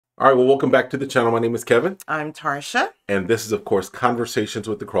All right, well, welcome back to the channel. My name is Kevin. I'm Tarsha. And this is, of course, Conversations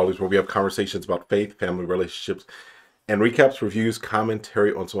with the Crawleys, where we have conversations about faith, family, relationships, and recaps, reviews,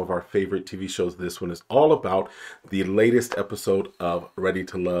 commentary on some of our favorite TV shows. This one is all about the latest episode of Ready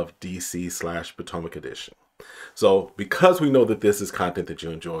to Love DC / Potomac Edition. So because we know that this is content that you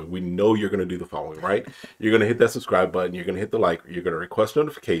enjoy, we know you're going to do the following, right? You're going to hit that subscribe button. You're going to hit the like. You're going to request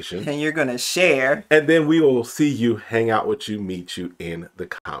notification. And you're going to share. And then we will see you, hang out with you, meet you in the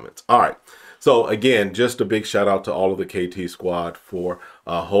comments. All right. So again, just a big shout out to all of the KT squad for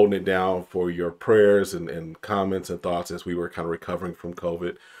holding it down, for your prayers and comments and thoughts as we were kind of recovering from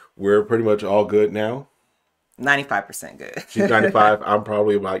COVID. We're pretty much all good now. 95% good. She's 95. I'm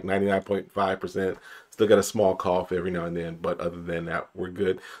probably like 99.5%. Still got a small cough every now and then, but other than that, we're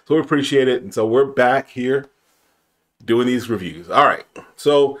good. So we appreciate it. And so we're back here doing these reviews. All right.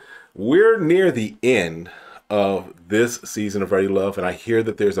 So we're near the end of this season of Ready to Love, and I hear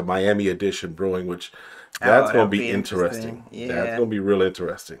that there's a Miami edition brewing, which that's going to be interesting. Yeah. That's going to be real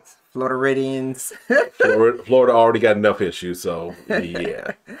interesting. Floridians. Florida already got enough issues, so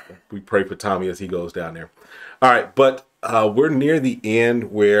yeah. We pray for Tommy as he goes down there. All right, but we're near the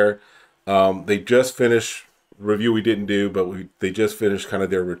end where they just finished review we didn't do, but they just finished kind of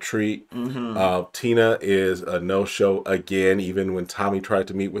their retreat. Tina is a no-show again, even when Tommy tried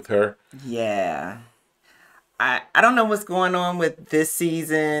to meet with her. Yeah. I don't know what's going on with this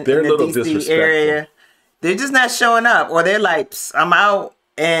season They're in the DC area. They're just not showing up, or they're like, I'm out,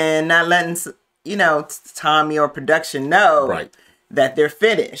 and not letting, Tommy or production know that they're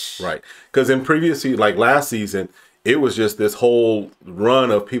finished. Right. Because in previous season, like last season, it was just this whole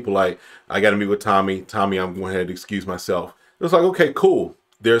run of people like, I got to meet with Tommy. Tommy, I'm going ahead and excuse myself. It was like, okay, cool.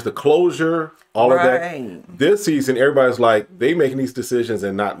 There's the closure, all of that. This season, everybody's like, they making these decisions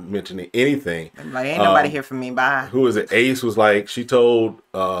and not mentioning anything. Like, ain't nobody here for me. Bye. Who is it? Ace was like, she told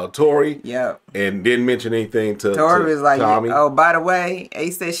Tori. Yep. And didn't mention anything to Tori was like, Tommy. Oh, by the way,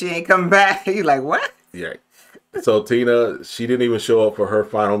 Ace said she ain't coming back. You like, what? Yeah. So Tina, she didn't even show up for her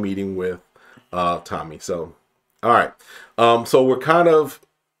final meeting with Tommy. So, all right. So we're kind of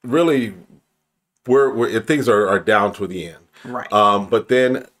really, things are down to the end. Right. But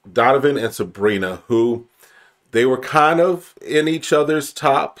then Donovan and Sabrina, who they were kind of in each other's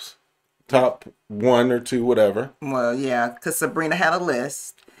top 1 or 2, whatever. Well, yeah, because Sabrina had a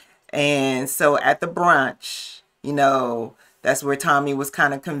list. And so at the brunch, that's where Tommy was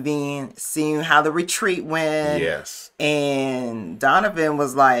kind of convened, seeing how the retreat went. Yes. And Donovan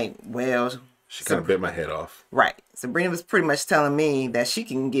was like, well, she kind of bit my head off. Right. Sabrina was pretty much telling me that she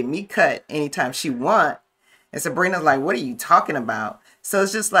can get me cut anytime she want. And Sabrina's like, what are you talking about? So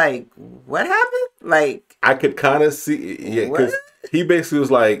it's just like, what happened? Like, I could kind of see, yeah, because he basically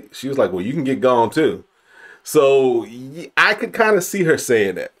was like, she was like, well, you can get gone too. So I could kind of see her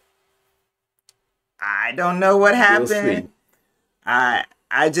saying that. I don't know what happened.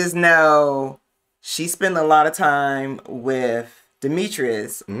 I just know she spent a lot of time with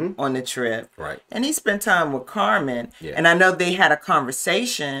Demetrius on the trip. Right. And he spent time with Carmen. Yeah. And I know they had a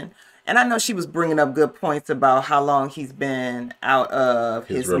conversation. And I know she was bringing up good points about how long he's been out of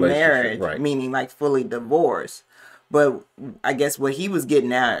his marriage, meaning like fully divorced. But I guess what he was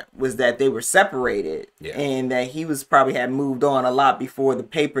getting at was that they were separated and that he was probably had moved on a lot before the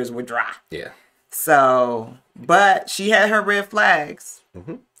papers were dry. Yeah. So, but she had her red flags,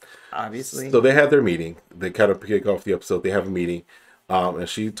 obviously. So they had their meeting. They kind of kick off the episode. They have a meeting. And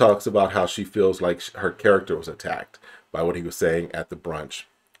she talks about how she feels like her character was attacked by what he was saying at the brunch.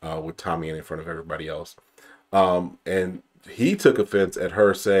 With Tommy in front of everybody else. And he took offense at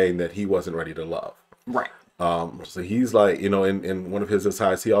her saying that he wasn't ready to love. Right. So he's like, in one of his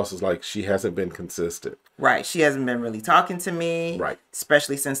asides, he also is like, she hasn't been consistent. Right. She hasn't been really talking to me. Right.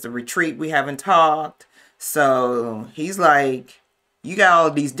 Especially since the retreat, we haven't talked. So he's like, you got all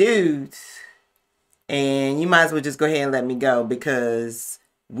these dudes and you might as well just go ahead and let me go because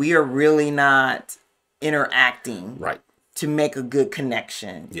we are really not interacting. Right. To make a good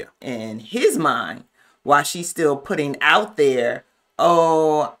connection. Yeah. In his mind, while she's still putting out there,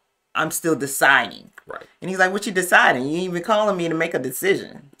 oh, I'm still deciding. Right. And he's like, what you deciding? You ain't even calling me to make a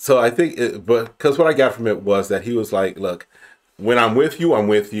decision. So I think, because what I got from it was that he was like, look, when I'm with you, I'm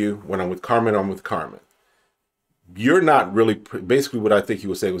with you. When I'm with Carmen, I'm with Carmen. You're not really, basically what I think he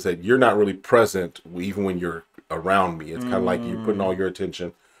was saying was that you're not really present even when you're around me. It's kind of like you're putting all your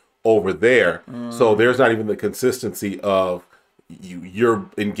attention over there. So there's not even the consistency of you're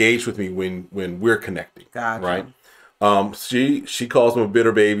engaged with me when we're connecting. Gotcha. Right. She calls him a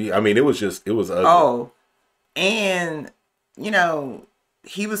bitter baby. I mean, it was ugly. Oh, and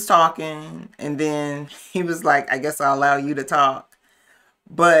he was talking and then he was like, I guess I'll allow you to talk.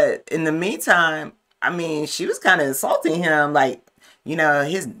 But in the meantime, I mean, she was kind of insulting him, like, you know,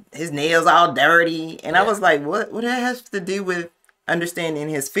 his nails all dirty. And I was like, what that has to do with understanding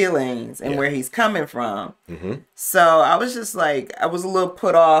his feelings and where he's coming from? So I was just like, I was a little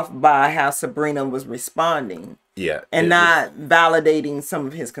put off by how Sabrina was responding. Yeah. And not validating some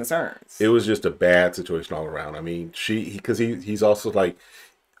of his concerns. It was just a bad situation all around. I mean, because he's also like,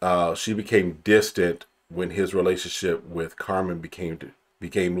 she became distant when his relationship with Carmen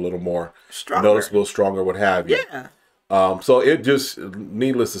became a little more noticeable, stronger, what have you. Yeah. So it just,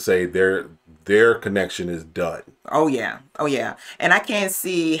 needless to say, their connection is done. Oh yeah. And I can't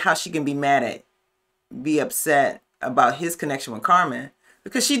see how she can be upset about his connection with Carmen,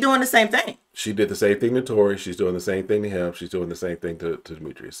 because she's doing the same thing. She did the same thing to Tori. She's doing the same thing to him. She's doing the same thing to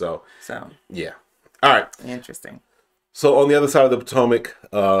Demetrius. So yeah. All right. Interesting. So on the other side of the Potomac,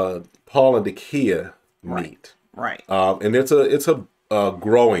 Paul and Dakia meet. Right. And it's a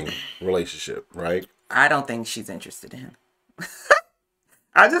growing relationship, right? I don't think she's interested in him.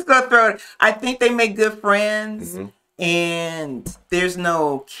 I just gonna throw it. I think they make good friends, and there's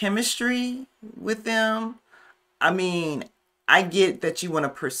no chemistry with them. I mean, I get that you want to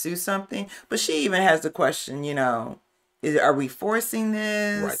pursue something, but she even has the question, you know, are we forcing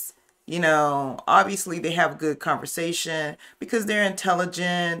this? Right. You know, obviously they have good conversation because they're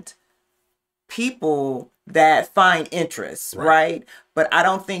intelligent people that find interest, right? But I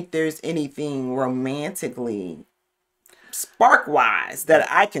don't think there's anything romantically spark-wise that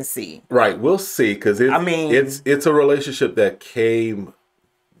I can see. Right. We'll see, because it's a relationship that came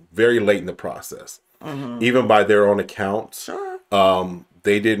very late in the process. Even by their own accounts. Sure.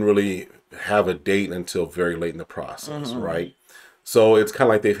 They didn't really have a date until very late in the process, right? So it's kind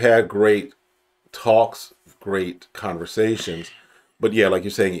of like they've had great talks, great conversations. But yeah, like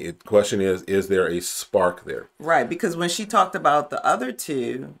you're saying, the question is there a spark there? Right, because when she talked about the other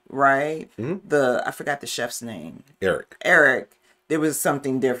two, right, I forgot the chef's name. Eric, there was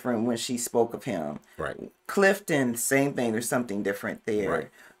something different when she spoke of him. Right. Clifton, same thing, there's something different there. Right.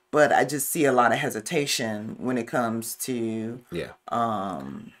 But I just see a lot of hesitation when it comes to Paul.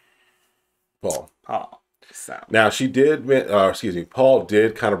 So now Paul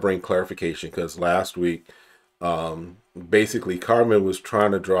did kind of bring clarification, because last week, basically Carmen was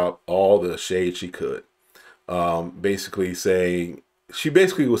trying to drop all the shade she could. Basically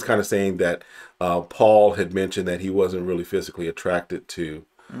was kind of saying that Paul had mentioned that he wasn't really physically attracted to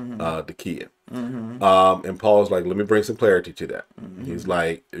Dakia. And Paul's like, let me bring some clarity to that. He's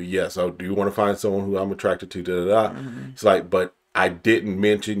like, yes, do you want to find someone who I'm attracted to? He's like, but I didn't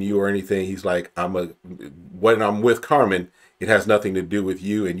mention you or anything. He's like, when I'm with Carmen, it has nothing to do with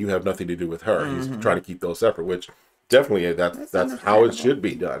you, and you have nothing to do with her. He's trying to keep those separate, which definitely that's how it should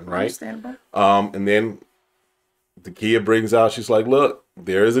be done, right? Understandable. And then Dakia brings out, she's like, look,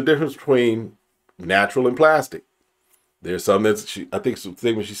 there is a difference between natural and plastic. There's some I think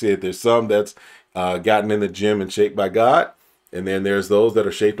when she said there's some that's gotten in the gym and shaped by God, and then there's those that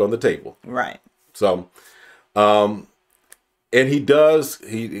are shaped on the table. Right. So, and she does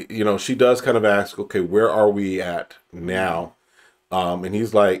kind of ask, okay, where are we at now? And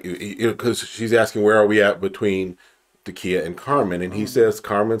he's like, because she's asking where are we at between Dakia and Carmen, and he says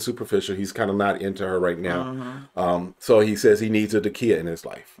Carmen's superficial. He's kind of not into her right now. So he says he needs a Dakia in his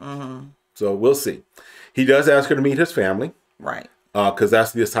life. So we'll see. He does ask her to meet his family. Right. Because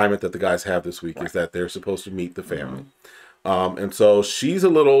that's the assignment that the guys have this week, is that they're supposed to meet the family. And so she's a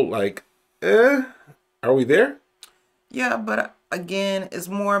little like, are we there? Yeah, but again, it's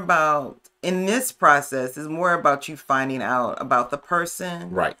more about, in this process, it's more about you finding out about the person.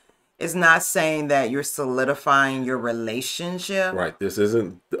 Right. It's not saying that you're solidifying your relationship. Right. This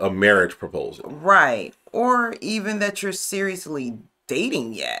isn't a marriage proposal. Right. Or even that you're seriously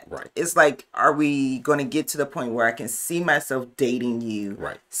dating yet. Right. It's like, are we going to get to the point where I can see myself dating you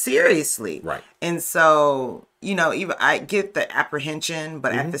seriously? Right. And so, even I get the apprehension,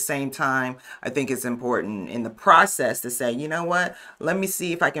 but at the same time, I think it's important in the process to say, you know what, let me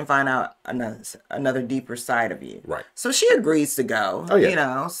see if I can find out another deeper side of you. Right. So she agrees to go,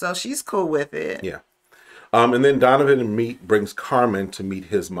 so she's cool with it. Yeah. And then Donovan brings Carmen to meet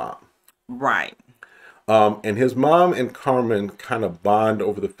his mom. Right. And his mom and Carmen kind of bond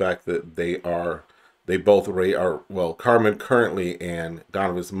over the fact that Carmen currently and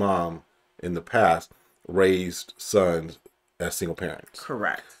Donovan's mom in the past raised sons as single parents.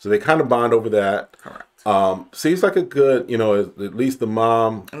 Correct. So they kind of bond over that. Correct. Seems like a good, at least the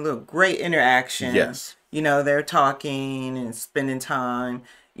mom. A little great interaction. Yes. They're talking and spending time,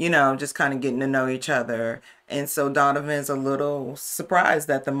 just kind of getting to know each other. And so Donovan's a little surprised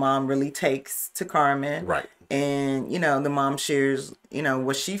that the mom really takes to Carmen. Right. And, the mom shares,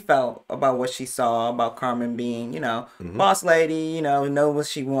 what she felt about what she saw about Carmen being, boss lady, know what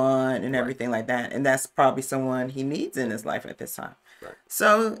she want and everything like that. And that's probably someone he needs in his life at this time. Right.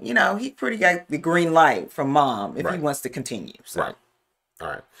 So, he pretty got the green light from mom if he wants to continue. So. Right. All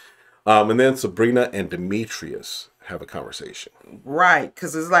right. And then Sabrina and Demetrius have a conversation. Right.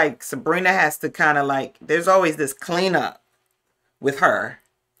 Because it's like Sabrina has to kind of like, there's always this cleanup with her.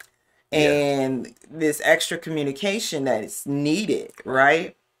 And this extra communication that is needed,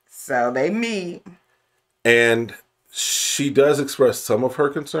 right? So they meet. And she does express some of her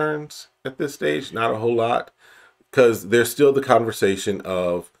concerns at this stage, not a whole lot, because there's still the conversation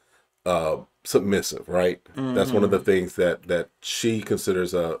of submissive, right? That's one of the things that she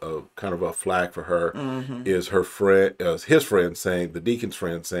considers a kind of a flag for her, is her friend, his friend saying, the deacon's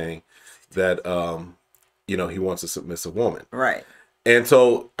friend saying that, he wants a submissive woman. Right. And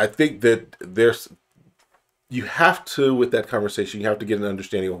so I think that you have to, with that conversation, you have to get an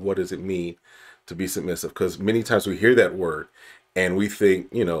understanding of what does it mean to be submissive. Because many times we hear that word and we think,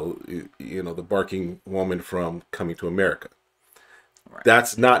 the barking woman from Coming to America. Right.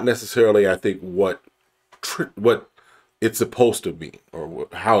 That's not necessarily, I think, what it's supposed to be or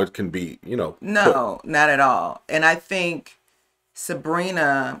how it can be, No, not at all. And I think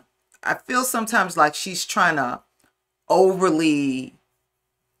Sabrina, I feel sometimes like she's trying to overly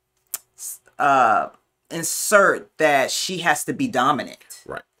insert that she has to be dominant.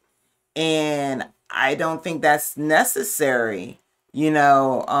 Right. And I don't think that's necessary.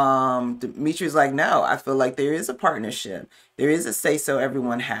 Demetrius like, no, I feel like there is a partnership. There is a say-so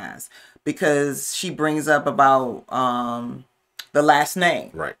everyone has. Because she brings up about the last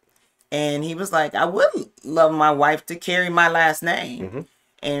name. Right. And he was like, I would love my wife to carry my last name.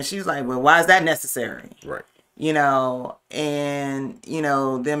 And she was like, well, why is that necessary? Right. And,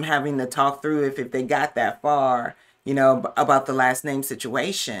 them having to talk through if they got that far, about the last name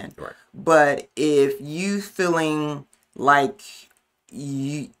situation. Right. But if you feeling like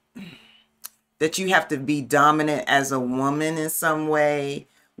that you have to be dominant as a woman in some way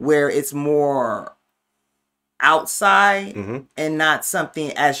where it's more outside and not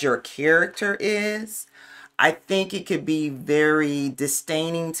something as your character is, I think it could be very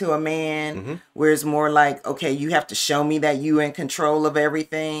disdaining to a man, where it's more like, okay, you have to show me that you're in control of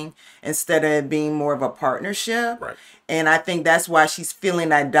everything instead of it being more of a partnership. Right. And I think that's why she's feeling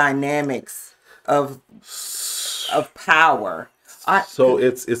that dynamics of power. So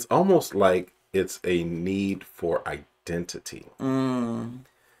it's almost like it's a need for identity,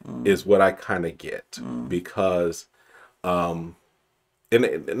 is what I kind of get, because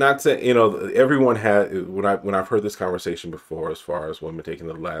and not saying, everyone had, when I've heard this conversation before, as far as women taking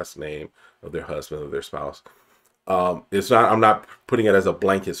the last name of their husband or their spouse, it's not, I'm not putting it as a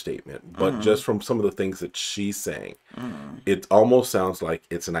blanket statement, but just from some of the things that she's saying, it almost sounds like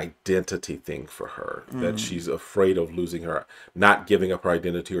it's an identity thing for her, that she's afraid of losing her, not giving up her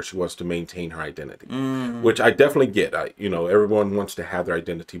identity, or she wants to maintain her identity, which I definitely get. Everyone wants to have their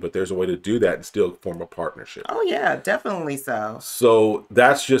identity, but there's a way to do that and still form a partnership. Oh yeah, definitely so. So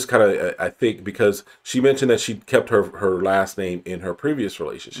that's just kind of, I think, because she mentioned that she kept her last name in her previous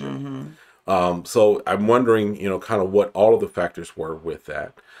relationship. So I'm wondering, kind of what all of the factors were with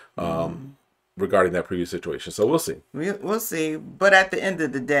that, regarding that previous situation. So we'll see. We'll see. But at the end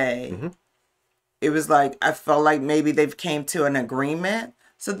of the day, it was like, I felt like maybe they've came to an agreement.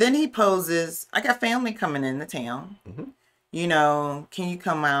 So then he poses, I got family coming into town. Can you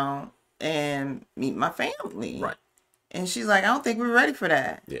come out and meet my family? Right. And she's like, I don't think we're ready for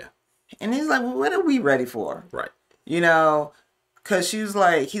that. Yeah. And he's like, well, what are we ready for? Right. Because he's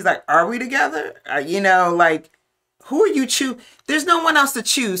like, are we together? Who are you choose? There's no one else to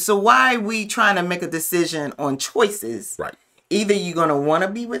choose. So why are we trying to make a decision on choices? Right. Either you're going to want to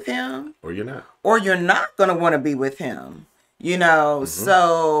be with him. Or you're not. Or you're not going to want to be with him.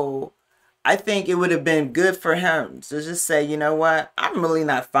 So I think it would have been good for him to just say, you know what? I'm really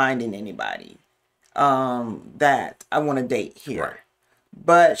not finding anybody that I want to date here. Right.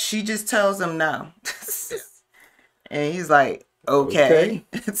 But she just tells him no. And he's like, okay.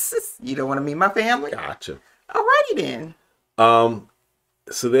 You don't want to meet my family? Gotcha. Alrighty then.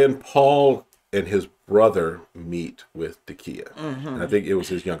 So then Paul and his brother meet with Dakia. And I think it was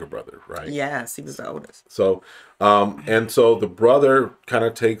his younger brother, right? Yes, he was the oldest. So, and so the brother kind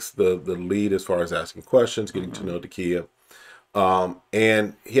of takes the lead as far as asking questions, getting to know Dakia.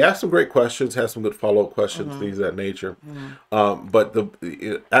 And he asked some great questions, has some good follow-up questions, things of that nature. But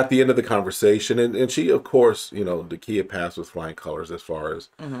at the end of the conversation, and she, of course, Dakia passed with flying colors as far as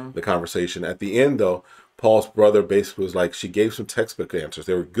the conversation. At the end, though, Paul's brother basically was like, she gave some textbook answers.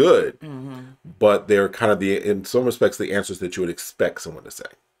 They were good, but they're kind of in some respects, the answers that you would expect someone to say.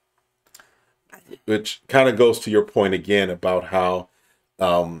 Which kind of goes to your point again about how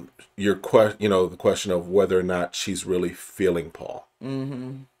the question of whether or not she's really feeling Paul.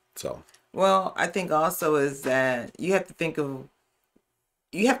 So, well, I think also is that you have to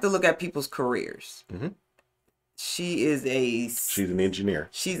look at people's careers. She's an engineer.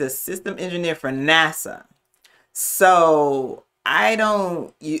 She's a system engineer for NASA. So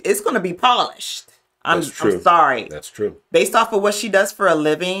it's going to be polished. I'm sorry. That's true. Based off of what she does for a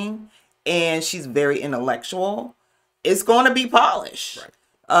living, and she's very intellectual, it's going to be polished.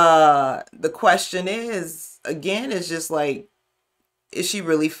 Right. The question is, again, is just like, is she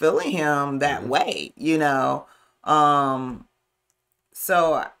really feeling him that way?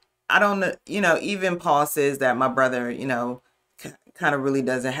 So I don't know, even Paul says that my brother, kind of really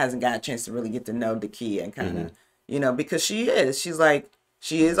hasn't got a chance to really get to know Dakia and kind of, because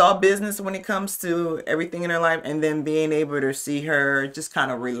she's all business when it comes to everything in her life, and then being able to see her just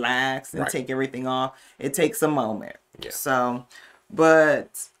kind of relax and take everything off, it takes a moment. Yeah. So,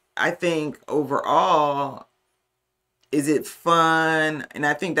 but I think overall, is it fun? And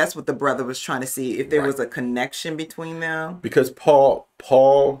I think that's what the brother was trying to see, if there was a connection between them. Because Paul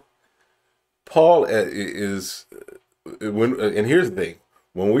is, and here's the thing,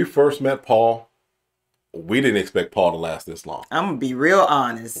 when we first met Paul, we didn't expect Paul to last this long. I'm gonna be real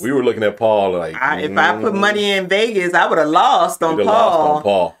honest. We were looking at Paul like, if I put money in Vegas, I would have lost on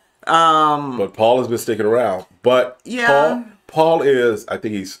Paul. But Paul has been sticking around. But yeah, Paul is, I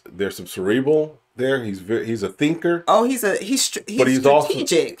think there's some cerebral there. He's a thinker. Oh, he's strategic.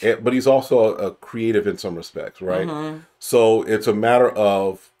 But he's also a creative in some respects, right? So it's a matter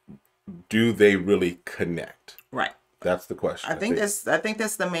of, do they really connect? Right. That's the question. I think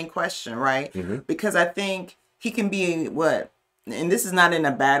that's the main question, right? Because I think he can be and this is not in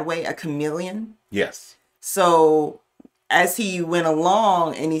a bad way, a chameleon. Yes. So as he went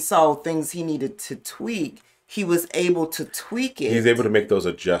along and he saw things he needed to tweak, he was able to tweak it. He's able to make those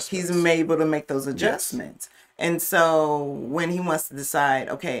adjustments. Yes. And so when he wants to decide,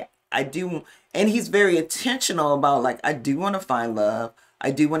 okay, I do, and he's very intentional about, like, I do want to find love. I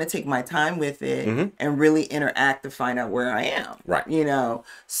do want to take my time with it and really interact to find out where I am. Right.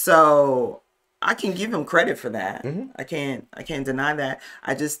 So I can give him credit for that. I can't deny that.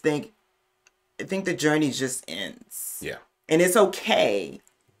 I think the journey just ends. Yeah. And it's okay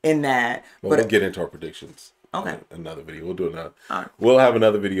in that. Well, we'll get into our predictions. Okay. Another video. We'll do another. Right. We'll have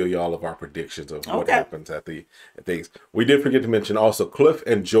another video, y'all, of our predictions of what happens at things. We did forget to mention also Cliff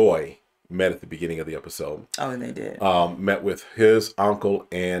and Joy met at the beginning of the episode. Oh, and they did. Met with his uncle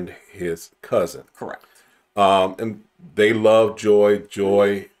and his cousin. Correct. And they love Joy.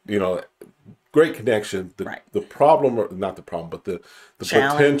 Joy, great connection. The problem, or not the problem, but the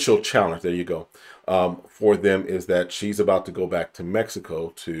potential challenge, there you go, for them is that she's about to go back to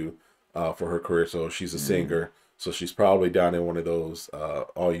Mexico for her career. So she's a singer. So she's probably down in one of those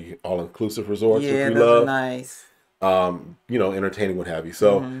all-inclusive resorts. Yeah, those are nice. Entertaining, what have you.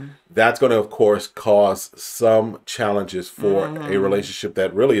 So that's going to, of course, cause some challenges for a relationship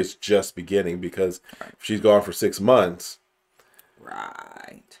that really is just beginning, because she's gone for 6 months.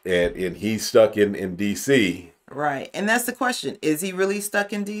 Right. And he's stuck in D.C. Right. And that's the question. Is he really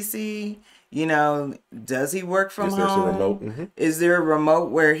stuck in D.C.? Does he work from home? Is there a remote? Is there a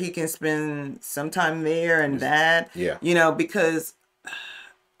remote where he can spend some time there and that? Yeah. Because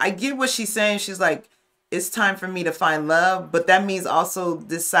I get what she's saying. She's like, it's time for me to find love, but that means also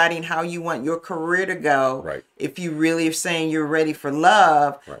deciding how you want your career to go. Right. If you really are saying you're ready for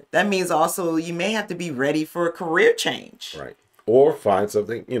love, that means also you may have to be ready for a career change. Right. Or find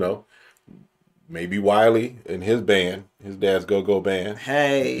something, maybe Wiley and his band, his dad's go-go band,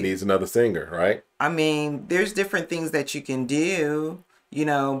 needs another singer, right? I mean, there's different things that you can do,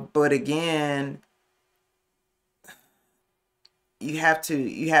 but again, it's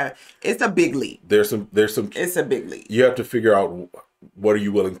a big leap. It's a big leap. You have to figure out, what are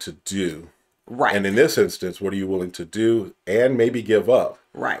you willing to do? Right. And in this instance, what are you willing to do and maybe give up?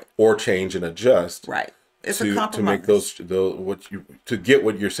 Right. Or change and adjust. Right. It's a compromise. To make to get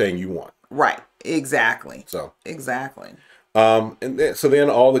what you're saying you want. Right. Exactly. So. Exactly. So then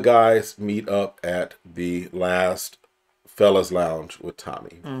all the guys meet up at the last fellas lounge with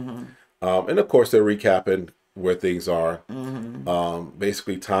Tommy. And of course they're recapping where things are.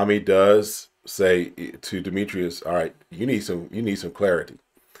 Basically Tommy does say to Demetrius, all right, you need some clarity.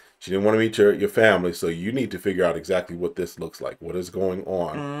 She didn't want to meet your family, so you need to figure out exactly what this looks like. What is going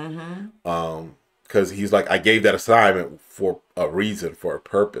on? because he's like, I gave that assignment for a reason, for a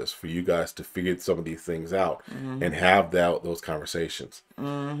purpose, for you guys to figure some of these things out and have those conversations.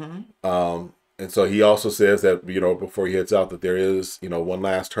 And so he also says that, before he heads out, that there is, one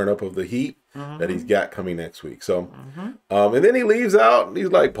last turn up of the heat that he's got coming next week. So, and then he leaves out and he's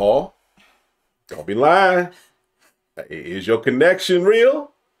like, Paul, don't be lying. Is your connection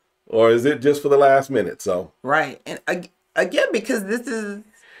real, or is it just for the last minute? So, right. And again, because this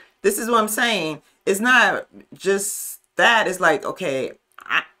is what I'm saying. It's not just that. It's like, okay,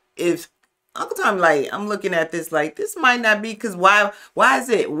 if Uncle Tom, like, I'm looking at this like, this might not be, because why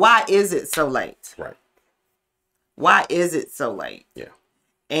is it so late? Right. Why is it so late? Yeah.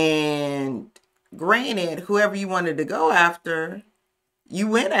 And granted, whoever you wanted to go after, you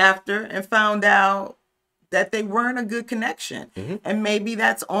went after and found out that they weren't a good connection. And maybe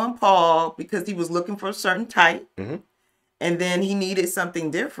that's on Paul because he was looking for a certain type. And then he needed something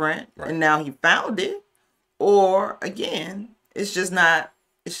different, and now he found it. Or again, it's just not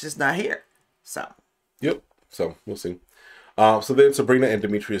here. So. Yep. So we'll see. So then Sabrina and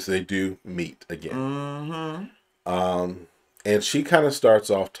Demetrius, they do meet again. And she kind of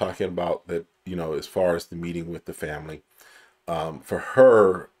starts off talking about that, as far as the meeting with the family, for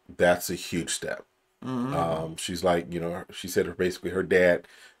her, that's a huge step. She's like, she said basically her dad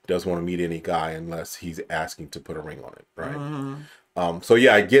doesn't want to meet any guy unless he's asking to put a ring on it, right? So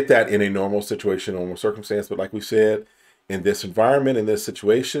yeah, I get that in a normal situation, normal circumstance, but like we said, in this environment, in this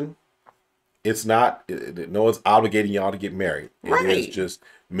situation, it's not, no one's obligating y'all to get married. It is just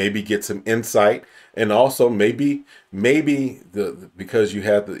maybe get some insight, and also maybe because you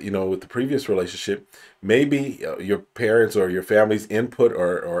had with the previous relationship, maybe your parents or your family's input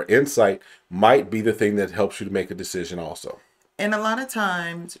or insight might be the thing that helps you to make a decision also. And a lot of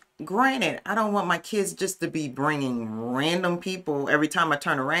times, granted, I don't want my kids just to be bringing random people every time I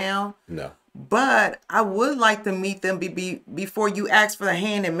turn around. No. But I would like to meet them before you ask for the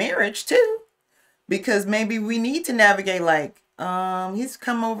hand in marriage too. Because maybe we need to navigate, like, he's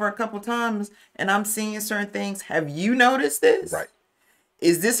come over a couple times and I'm seeing certain things. Have you noticed this? Right.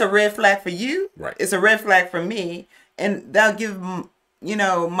 Is this a red flag for you? Right. It's a red flag for me. And that'll give,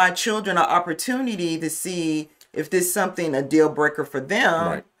 my children an opportunity to see if this is something, a deal breaker for them.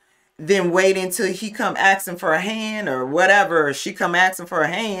 Right. Then wait until he come asking for a hand or whatever, or she come asking for a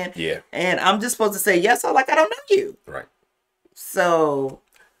hand. Yeah. And I'm just supposed to say yes or like, I don't know you. Right. So.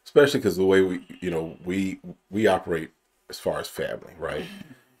 Especially because the way we operate as far as family, right?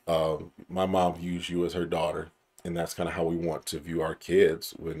 My mom views you as her daughter, and that's kind of how we want to view our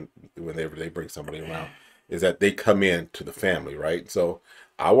kids whenever they bring somebody around, is that they come into the family, right? So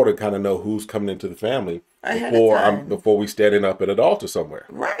I want to kind of know who's coming into the family before we standing up at an altar somewhere.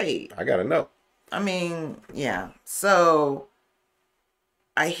 Right. I got to know. I mean, yeah. So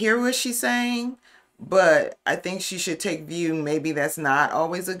I hear what she's saying, but I think she should take view. Maybe that's not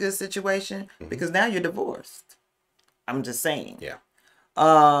always a good situation because now you're divorced. I'm just saying. Yeah.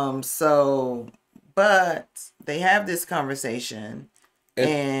 So, but they have this conversation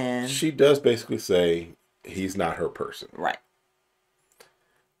and she does basically say he's not her person. Right.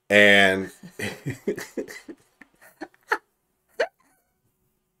 And and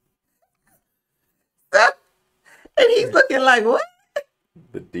he's looking like, what?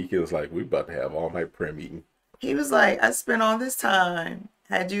 The deacon's like, we about to have all night prayer meeting. He was like, I spent all this time,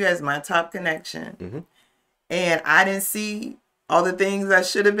 had you as my top connection, and I didn't see all the things I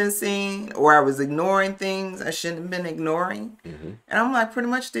should have been seeing, or I was ignoring things I shouldn't have been ignoring. And I'm like, pretty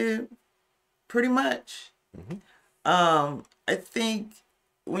much, dude. Pretty much. I think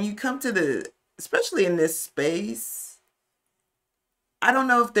when you come to especially in this space, I don't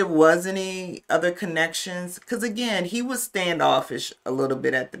know if there was any other connections. Because again, he was standoffish a little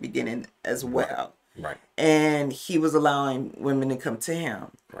bit at the beginning as well. Right. And he was allowing women to come to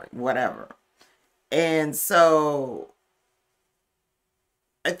him. Right. Whatever. And so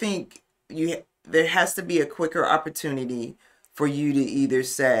I think there has to be a quicker opportunity for you to either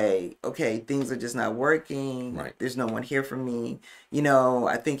say, okay, things are just not working. Right. There's no one here for me.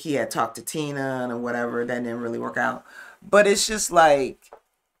 I think he had talked to Tina and whatever. That didn't really work out. But it's just like,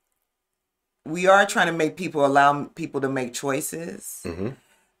 we are trying to allow people to make choices.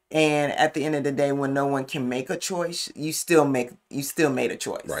 And at the end of the day, when no one can make a choice, you still made a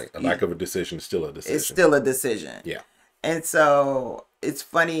choice. Right. A lack of a decision is still a decision. It's still a decision. Yeah. And so it's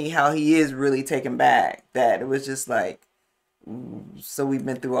funny how he is really taken back that it was just like, so we've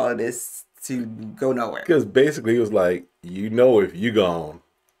been through all of this to go nowhere. Because basically he was like, if you gone,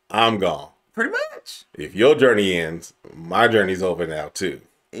 I'm gone. Pretty much. If your journey ends, my journey's over now too.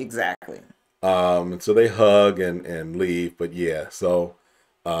 Exactly. And so they hug and leave. But yeah, so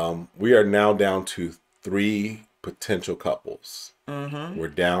We are now down to 3 potential couples. We're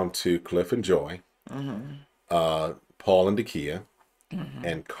down to Cliff and Joy, Paul and Dakia,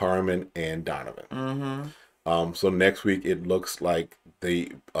 and Carmen and Donovan. So next week it looks like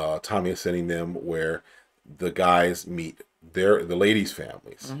Tommy is sending them where the guys meet the ladies'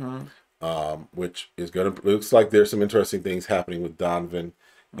 families, which is looks like there's some interesting things happening with Donovan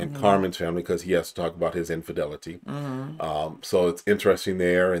and Carmen's family because he has to talk about his infidelity. So it's interesting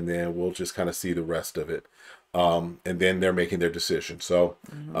there, and then we'll just kind of see the rest of it. And then they're making their decision. So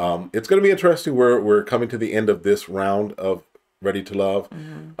it's going to be interesting. We're coming to the end of this round of Ready to Love.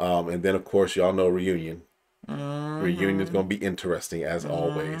 And then, of course, y'all know Reunion. Reunion is going to be interesting, as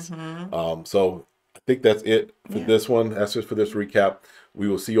always. So I think that's it for this one. That's just for this recap. We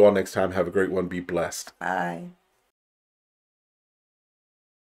will see you all next time. Have a great one. Be blessed. Bye.